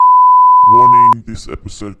Warning, this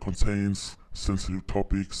episode contains sensitive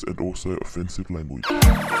topics and also offensive language.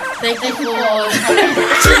 Thank you for...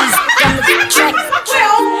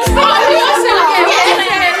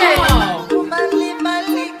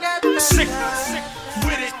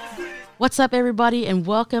 What's up, everybody, and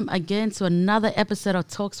welcome again to another episode of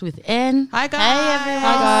Talks with Ann. Hi guys. Hey, everyone.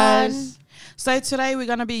 Hi guys. So today we're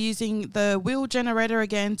going to be using the wheel generator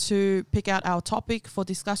again to pick out our topic for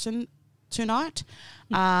discussion tonight.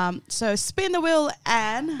 So spin the wheel,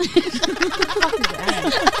 Anne.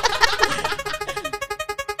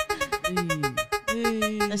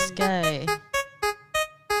 Let's go.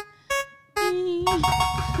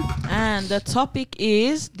 And the topic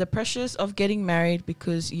is the pressures of getting married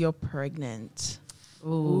because you're pregnant.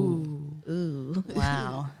 Ooh.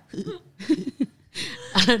 Wow.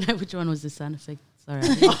 I don't know which one was the sound effect. Sorry.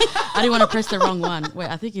 I didn't want to press the wrong one. Wait,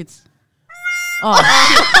 I think it's... Oh,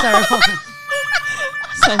 sorry.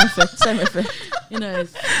 Same effect. You know,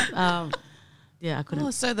 it's, yeah, I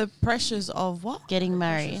couldn't... So the pressures of what? Getting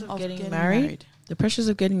married. Of Getting married. The pressures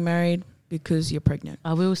of getting married because you're pregnant.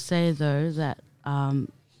 I will say, though, that the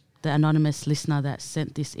anonymous listener that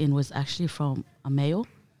sent this in was actually from a male.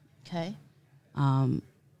 Okay.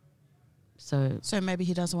 So maybe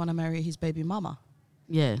he doesn't want to marry his baby mama.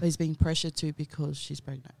 Yeah. But he's being pressured to because she's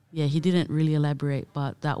pregnant. Yeah, he didn't really elaborate,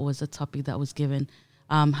 but that was a topic that was given.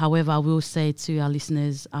 However, I will say to our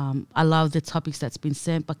listeners, I love the topics that's been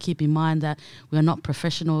sent, but keep in mind that we are not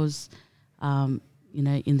professionals, in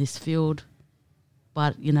this field.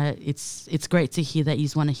 But, it's great to hear that you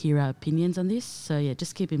want to hear our opinions on this. So, yeah,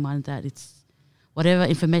 just keep in mind that it's whatever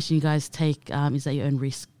information you guys take is at your own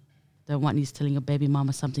risk. Don't want you telling your baby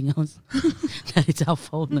mama something else that it's our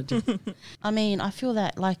fault. Not just. I mean, I feel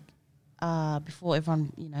that before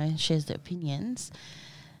everyone, shares their opinions,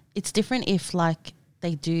 it's different if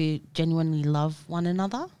they do genuinely love one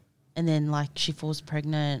another and then she falls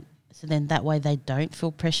pregnant. So then that way they don't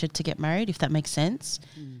feel pressured to get married, if that makes sense.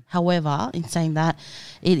 However, in saying that,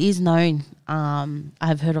 it is known,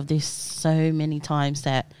 I've heard of this so many times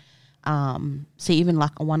that, even a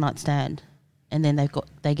one-night stand, and then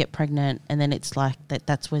they get pregnant, and then it's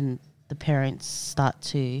that's when the parents start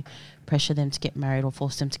to pressure them to get married or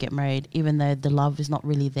force them to get married, even though the love is not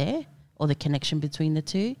really there or the connection between the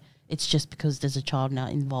two. It's just because there's a child now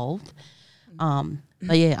involved.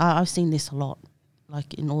 But yeah, I've seen this a lot,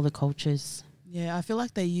 in all the cultures. Yeah, I feel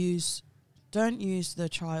like don't use the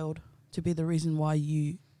child to be the reason why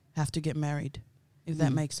you have to get married, if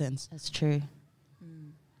that makes sense. That's true.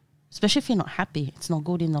 Especially if you're not happy. It's not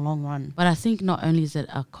good in the long run. But I think not only is it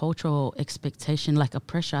a cultural expectation, a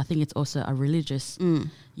pressure, I think it's also a religious,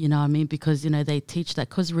 you know what I mean? Because, they teach that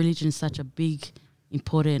because religion is such a big,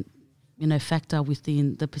 important, factor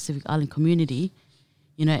within the Pacific Island community,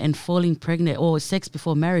 and falling pregnant or sex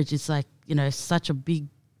before marriage is such a big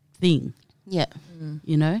thing. Yeah.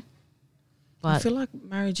 But I feel like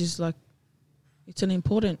marriage is it's an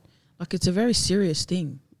important, it's a very serious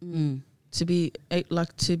thing. To be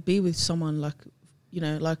with someone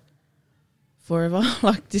forever.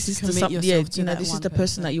 This is Commit something. yourself Yeah, to this is one the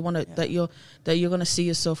person that you want to that you're gonna see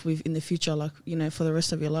yourself with in the future. For the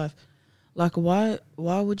rest of your life. Why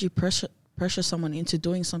would you pressure someone into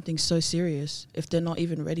doing something so serious if they're not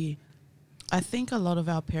even ready? I think a lot of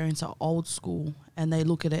our parents are old school and they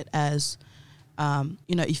look at it as,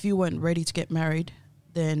 if you weren't ready to get married,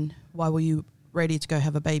 then why were you ready to go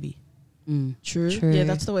have a baby? True. Yeah,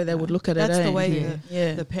 that's the way they would look at it. That's the way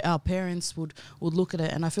our parents would look at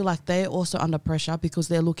it. And I feel like they're also under pressure because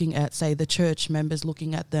they're looking at, say, the church members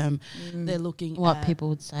looking at them. They're looking what at people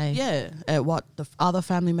would say. Yeah, at what the other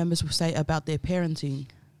family members will say about their parenting.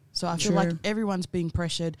 So I feel like everyone's being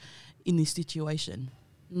pressured in this situation,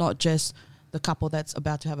 not just the couple that's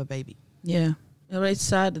about to have a baby. Yeah. It's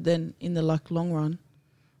sad then in the long run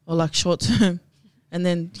or short term. And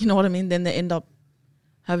then, you know what I mean? Then they end up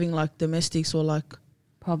having domestics or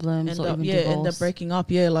problems or even end up divorce. breaking up.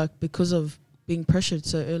 Because of being pressured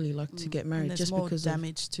so early, to get married. And just more because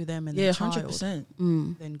damage to them and the child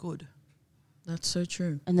 100%. than good. That's so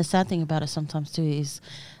true. And the sad thing about it sometimes too is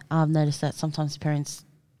I've noticed that sometimes parents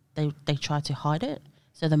they try to hide it.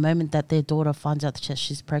 So the moment that their daughter finds out that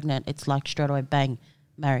she's pregnant, it's straight away bang,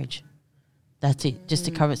 marriage. That's it, just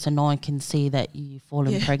to cover it so no one can see that you've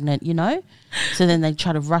fallen pregnant, So then they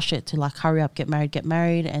try to rush it to hurry up, get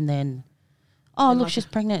married, and then, look, she's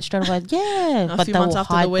pregnant straight away. Yeah, A but few they months will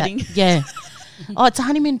after hide the wedding. that. Yeah. Oh, it's a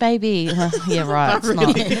honeymoon baby. Yeah, right. It's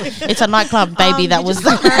not. It's a nightclub baby that was.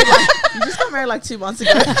 You just got married 2 months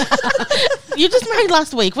ago. You just married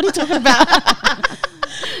last week. What are you talking about?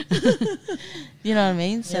 You know what I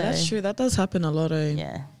mean? So Yeah, that's true. That does happen a lot.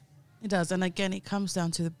 Yeah. It does. And again, it comes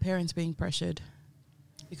down to the parents being pressured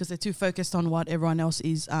because they're too focused on what everyone else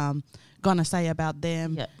is going to say about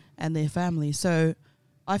them Yeah. and their family. So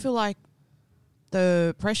I feel like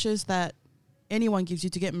the pressures that anyone gives you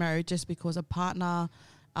to get married just because a partner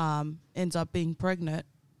ends up being pregnant,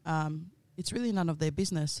 it's really none of their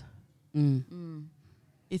business.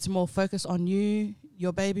 It's more focused on you,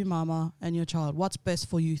 your baby mama, and your child. What's best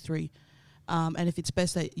for you three? And if it's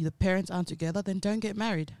best that the parents aren't together, then don't get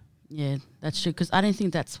married. Yeah, that's true. Because I don't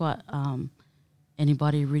think that's what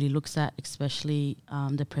anybody really looks at, especially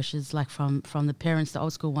the pressures like from the parents, the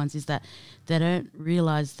old school ones, is that they don't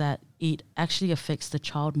realize that it actually affects the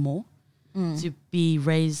child more to be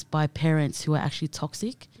raised by parents who are actually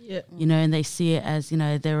toxic. Yeah. You know, and they see it as, you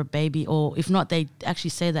know, they're a baby, or if not, they actually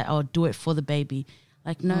say that, oh, do it for the baby.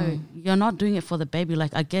 Like, no, you're not doing it for the baby.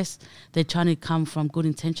 Like, I guess they're trying to come from good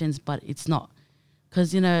intentions, but it's not.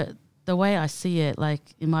 Because, you know, the way I see it, like,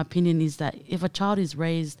 in my opinion, is that if a child is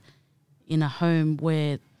raised in a home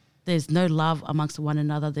where there's no love amongst one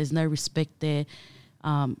another, there's no respect there,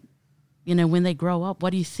 you know, when they grow up,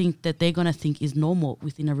 what do you think that they're going to think is normal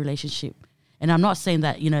within a relationship? And I'm not saying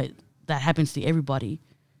that, you know, that happens to everybody.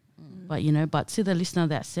 But, you know, but to the listener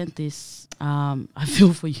that sent this, I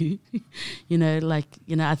feel for you. You know, like,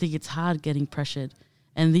 you know, I think it's hard getting pressured.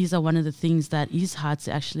 And these are one of the things that is hard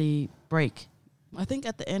to actually break. I think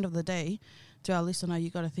at the end of the day, to our listener, you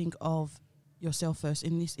got to think of yourself first.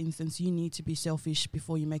 In this instance, you need to be selfish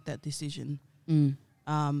before you make that decision.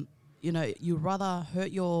 You know, you'd rather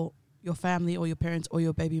hurt your family or your parents or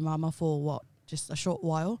your baby mama for what? Just a short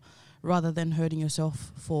while, rather than hurting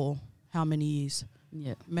yourself for how many years?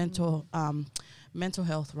 Yeah. Mental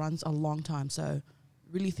health runs a long time. So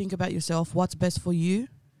really think about yourself, what's best for you,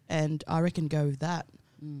 and I reckon go with that.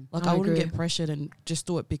 Like, I wouldn't agree. get pressured and just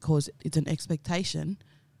do it because it's an expectation.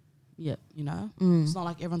 Yeah. You know, it's not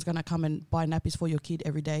like everyone's going to come and buy nappies for your kid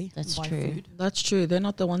every day. That's buy true. Food. That's true. They're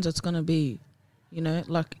not the ones that's going to be, you know,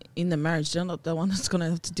 like in the marriage. They're not the one that's going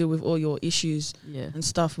to have to deal with all your issues Yeah. and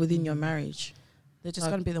stuff within your marriage. They're just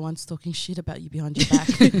Like- going to be the ones talking shit about you behind your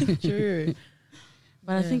back. True.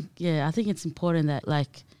 But I think it's important that,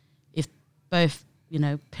 like, if both, you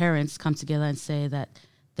know, parents come together and say that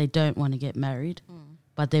they don't want to get married,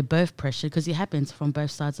 but they're both pressured, because it happens from both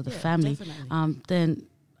sides of the family, definitely. then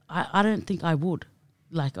I don't think I would.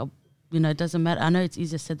 Like, you know, it doesn't matter. I know it's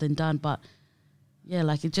easier said than done, but, yeah,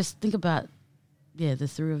 like, it just think about, the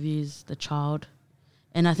three of yous, the child.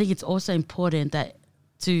 And I think it's also important that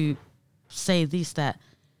to say this, that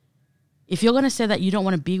if you're going to say that you don't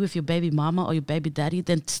want to be with your baby mama or your baby daddy,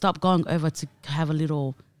 then stop going over to have a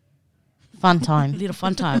little Fun time.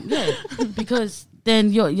 fun time. Yeah, because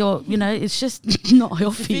then you're you know, it's just not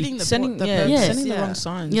healthy. Defeating the Sending, the yeah, purpose. sending the Yeah. wrong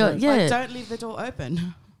signs. Yeah, like- yeah, Like, don't leave the door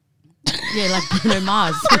open. yeah, like Bruno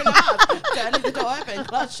Mars. Don't leave the door open.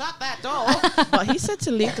 Well, shut that door. But he said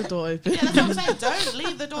to leave the door open. Yeah, that's what I'm saying. Don't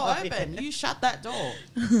leave the door open. You shut that door.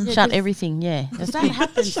 Shut everything, yeah. That's That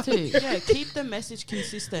happens too. Yeah, keep the message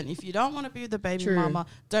consistent. If you don't want to be with the baby True. mama,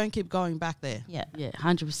 don't keep going back there. yeah. Yeah,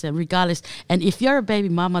 100%. Regardless, and if you're a baby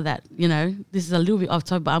mama that, you know, this is a little bit off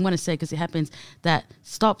topic, but I'm going to say because it happens, that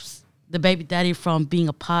stops the baby daddy from being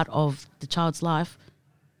a part of the child's life,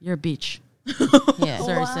 you're a bitch. Yeah.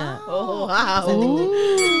 Sorry, sir. Oh, wow.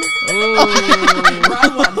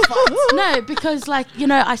 Run one, Fox. No, because, like, you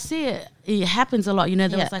know, I see it. It happens a lot. You know,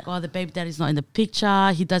 there Yeah. was like, oh, the baby daddy's not in the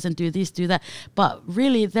picture. He doesn't do this, do that. But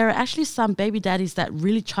really, there are actually some baby daddies that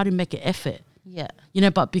really try to make an effort. Yeah. You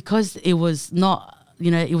know, but because it was not,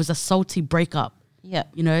 you know, it was a salty breakup. Yeah.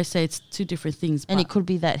 You know, so it's two different things. And but it could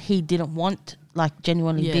be that he didn't want, like,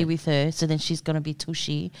 genuinely Yeah. be with her. So then she's going to be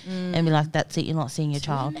tushy and be like, that's it, you're not seeing your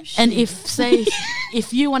child. And if, say,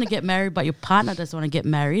 if you want to get married but your partner doesn't want to get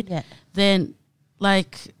married, Yeah. then,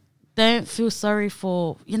 like, don't feel sorry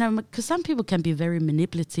for, you know, because some people can be very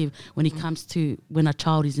manipulative when it comes to when a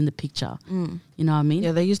child is in the picture. You know what I mean?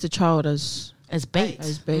 Yeah, they use the child as Bait.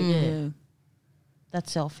 bait. Yeah. Yeah.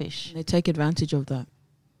 That's selfish. They take advantage of that.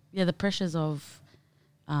 Yeah, the pressures of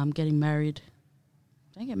getting married.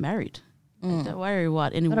 Don't get married. Like, don't worry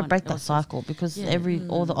what anyone Got to break that else says. cycle because Yeah.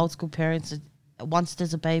 all the old school parents, once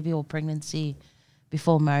there's a baby or pregnancy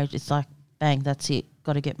before marriage, it's like, bang, that's it.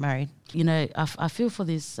 Got to get married. You know, I feel for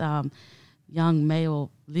this young male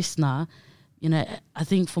listener. You know, I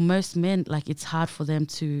think for most men, like, it's hard for them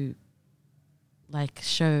to, like,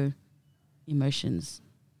 show emotions.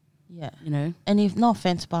 Yeah. You know, And if, no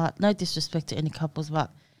offense, but no disrespect to any couples,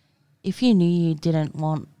 but if you knew you didn't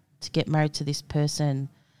want to get married to this person,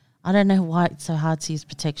 I don't know why it's so hard to use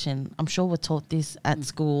protection. I'm sure we're taught this at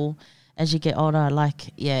school as you get older.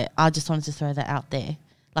 Like, yeah, I just wanted to throw that out there.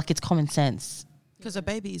 Like, it's common sense. Because a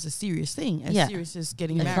baby is a serious thing, as Yeah. serious as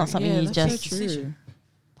getting It's married. not something you that's just- so true.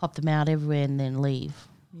 Pop them out everywhere and then leave.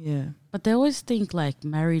 Yeah. But they always think like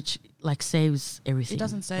marriage like saves everything. It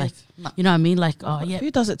doesn't save. Like, you know what I mean? Like, oh yeah. Who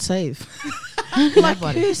does it save?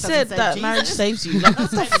 Nobody. Who said save that Jesus. marriage saves you? Like,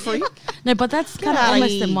 that's not free. No, but that's kind of outta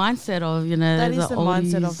almost the here. mindset of, you know, That is the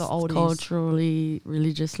mindset of the oldies. culturally,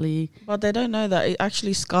 religiously. But they don't know that it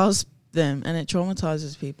actually scars them and it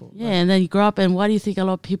traumatizes people. Yeah, and then you grow up, and why do you think a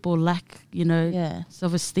lot of people lack, you know, Yeah.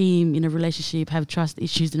 self-esteem in a relationship, have trust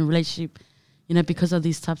issues in a relationship, you know, because of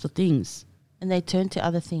these types of things? And they turn to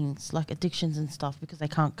other things like addictions and stuff because they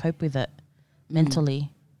can't cope with it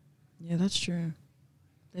mentally. Yeah, that's true.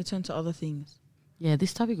 They turn to other things. Yeah,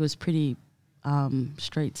 this topic was pretty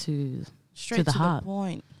straight to Straight to the to heart. the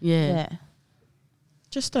point. yeah. Yeah.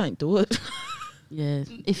 Just don't do it. Yeah.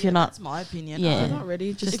 If you're not, That's my opinion. Yeah. If you're not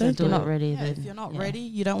ready, just if don't do you're it. not ready, Yeah, then if you're not yeah. ready,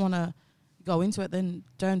 you don't want to go into it, then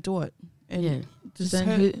don't do it. And Yeah. just then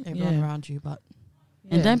hurt who- everyone yeah. around you. But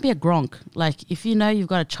And Yeah. don't be a gronk. Like, if you know you've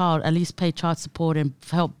got a child, at least pay child support and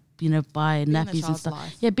help, you know, buy be in the nappies and child's stuff.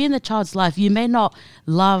 life. Yeah, be in the child's life. You may not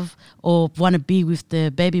love or want to be with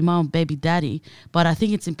the baby mom, baby daddy, but I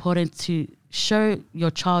think it's important to show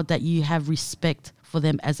your child that you have respect for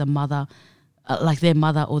them as a mother, like their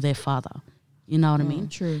mother or their father. You know what I mean?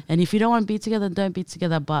 True. And if you don't want to be together, don't be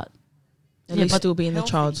together. But At Yeah, least but still be in the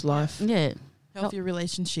healthy, child's yeah. life. yeah, Healthy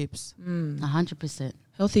relationships. 100%.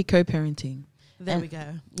 Healthy co-parenting. There And- we go.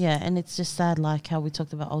 Yeah, and it's just sad, like how we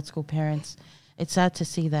talked about old school parents. It's sad to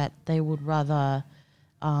see that they would rather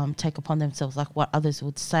take upon themselves like what others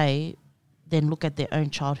would say than look at their own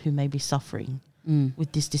child who may be suffering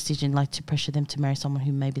with this decision, like to pressure them to marry someone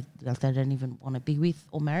who maybe like they don't even want to be with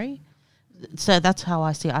or marry. So that's how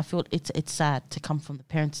I see it. I feel it's sad to come from the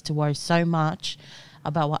parents to worry so much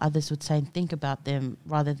about what others would say and think about them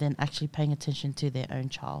rather than actually paying attention to their own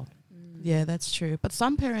child. Yeah, that's true. But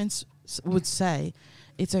some parents would say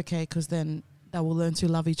it's okay because then they will learn to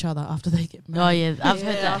love each other after they get Oh, married. yeah. I've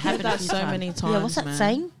heard that I've happen heard a that few so times. many times. Yeah, what's that man.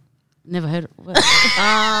 saying? Never heard it. What's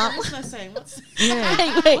that saying?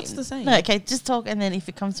 Yeah. Wait, What's the saying? No, okay, just talk, and then if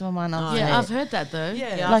it comes to my mind, I'll Oh, say Yeah, it. I've heard that though. Yeah,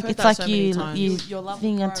 I've Like heard it's that like so many you times. Your love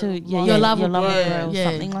thing will until grow. yeah, Your yeah, love your will love will grow. grow or Yeah.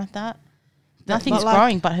 something like that. That- Nothing's but like-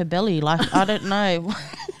 growing but her belly. Like I don't know.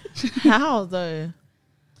 How though?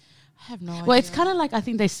 I have no idea. Well, it's kind of like, I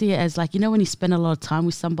think they see it as like, you know, when you spend a lot of time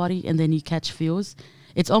with somebody and then you catch feels.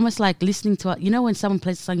 It's almost like listening to, you know, when someone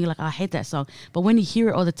plays a song, you're like, I hate that song. But when you hear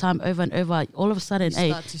it all the time, over and over, all of a sudden, You hey,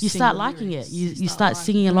 start to you sing start the liking lyrics. it. You You start start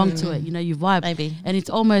singing liking along to it. You know, you vibe. Maybe And it's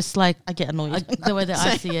almost like I get annoyed. the way that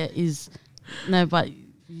I see it is, no, but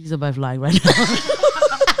these are both lying right now.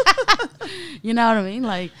 You know what I mean?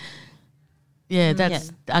 Like, yeah,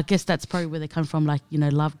 that's, I guess that's probably where they come from. Like, you know,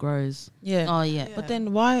 love grows. Yeah. Oh yeah. But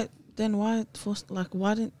then why force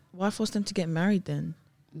why force them to get married then?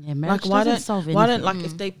 Yeah, marriage Like why doesn't don't solve anything. why don't like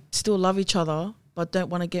if they still love each other but don't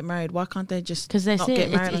want to get married, why can't they just Because they not say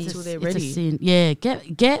get married it's, until they're it's a ready? sin. Yeah,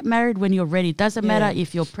 get married when you're ready. Doesn't Yeah. matter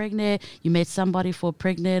if you're pregnant, you met somebody for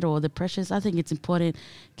pregnant or the pressures. I think it's important.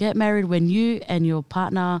 Get married when you and your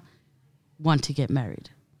partner want to get married.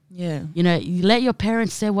 Yeah. You know, you let your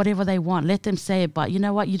parents say whatever they want. Let them say it. But you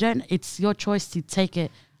know what? You don't. It's your choice to take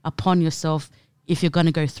it upon yourself if you're going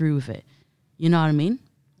to go through with it. You know what I mean?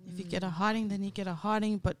 If you get a hiding, then you get a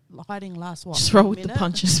hiding, but hiding lasts what? Just roll a with the minute?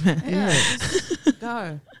 punches, man. Yeah. Just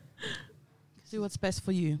go. Do what's best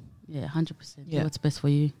for you. Yeah, 100%. Yeah. Do what's best for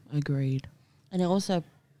you. Agreed. And it also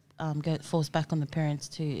falls back on the parents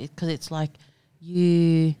too, because it's like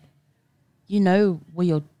you know where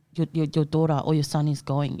your daughter or your son is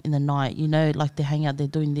going in the night. You know, like they hang out, they're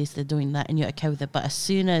doing this, they're doing that, and you're okay with it. But as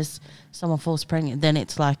soon as someone falls pregnant, then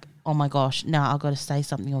it's like, oh my gosh, now I've got to say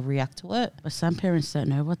something or react to it. But some parents don't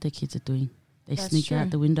know what their kids are doing. They That's sneak true.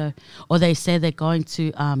 out the window. Or they say they're going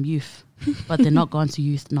to youth, but they're not going to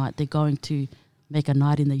youth night. They're going to make a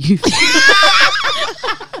night in the youth.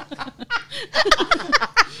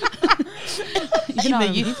 You know what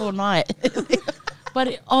I mean? youthful night.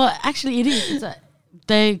 But actually it is.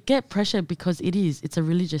 They get pressure because it's a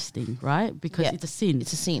religious thing, right? Because Yeah. it's a sin.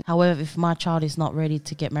 It's a sin. However, if my child is not ready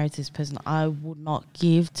to get married to this person, I would not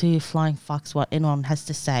give two flying fucks what anyone has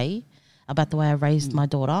to say about the way I raised my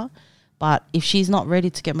daughter. But if she's not ready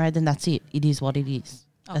to get married, then that's it. It is what it is.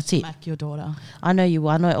 I'll That's it. smack your daughter. I know you will.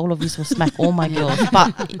 I know all of you will smack all my girls,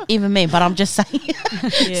 but even me. But I'm just saying,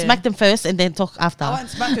 Yeah. smack them first and then talk after. I won't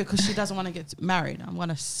smack her because she doesn't want to get married. I'm going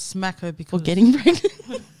to smack her because For getting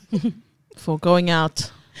pregnant. For going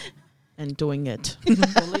out and doing it.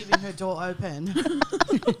 for leaving her door open.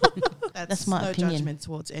 That's my no opinion. judgment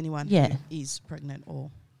towards anyone Yeah. who is pregnant or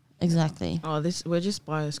Exactly. Oh, we're just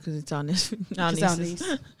biased because it's our niece. Our Just our nieces.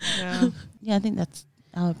 niece. Yeah. Yeah, I think that's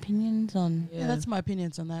our opinions on Yeah, that's my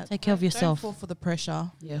opinions on that. take care of yourself. Don't fall for the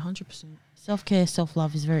pressure. Yeah, 100%. Self-care,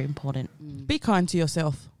 self-love is very important. Be kind to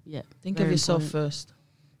yourself. Yeah. Think Very of yourself important. first.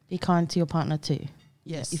 Be kind to your partner too,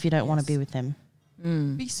 Yes. if you don't want to be with them.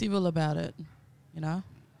 Be civil about it. You know.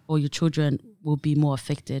 Or your children will be more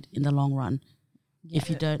affected in the long run if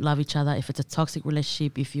you don't love each other. If it's a toxic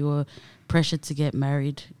relationship, if you're pressured to get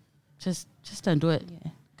married, just don't do it.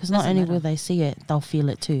 Yeah, because not Doesn't only matter. will they see it, they'll feel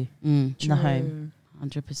it too in the home.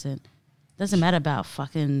 100%. Doesn't matter about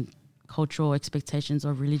fucking cultural expectations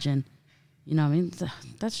or religion. You know what I mean?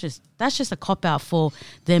 That's just a cop out for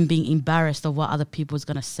them being embarrassed of what other people's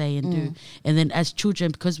gonna say and do. And then as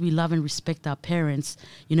children, because we love and respect our parents,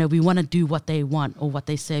 you know, we want to do what they want or what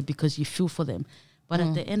they say because you feel for them. But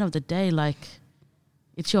at the end of the day, like,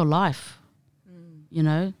 it's your life, you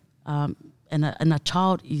know, and a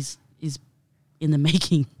child is in the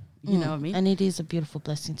making. You know what I mean? And it is a beautiful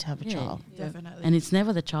blessing to have a Yeah. child. Definitely. And it's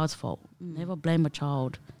never the child's fault. Never blame a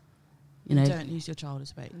child. You know, Don't use your child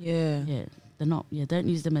as bait. Yeah. yeah, they're not. Yeah, don't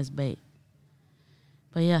use them as bait.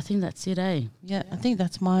 But yeah, I think that's it, eh? Yeah, I think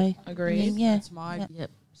that's my Agreed. opinion, yeah. That's my. Yeah.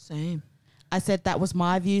 Yep. Same. I said that was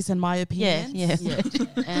my views and my opinions. Yeah. Yeah,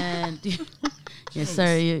 and yeah.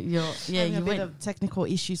 Sorry, you're yeah. Having a You bit went. of technical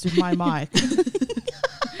issues with my mic.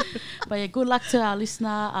 But yeah, good luck to our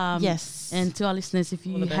listener. Yes. And to our listeners, if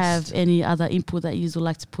All you the have best. any other input that you would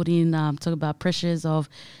like to put in, talk about pressures of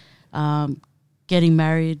getting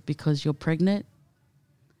married because you're pregnant.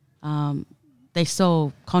 They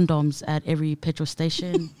sell condoms at every petrol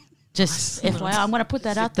station. Just FYI, I'm gonna put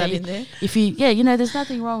that out there. in there. If you, you know, there's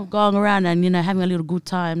nothing wrong with going around and, you know, having a little good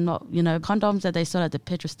time. Not, you know, condoms that they sell at the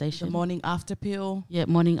petrol The station. morning after pill. Yeah,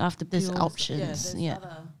 morning after There's pills. options. Yeah.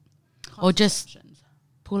 Or just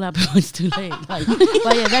pull out before it's too late. Like,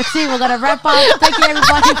 but yeah, that's it. We're gonna wrap up. Thank you,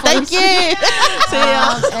 everybody. For Thank you. See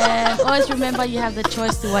ya. And always remember, you have the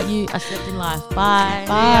choice to what you accept in life. Bye.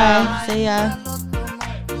 Bye. See ya.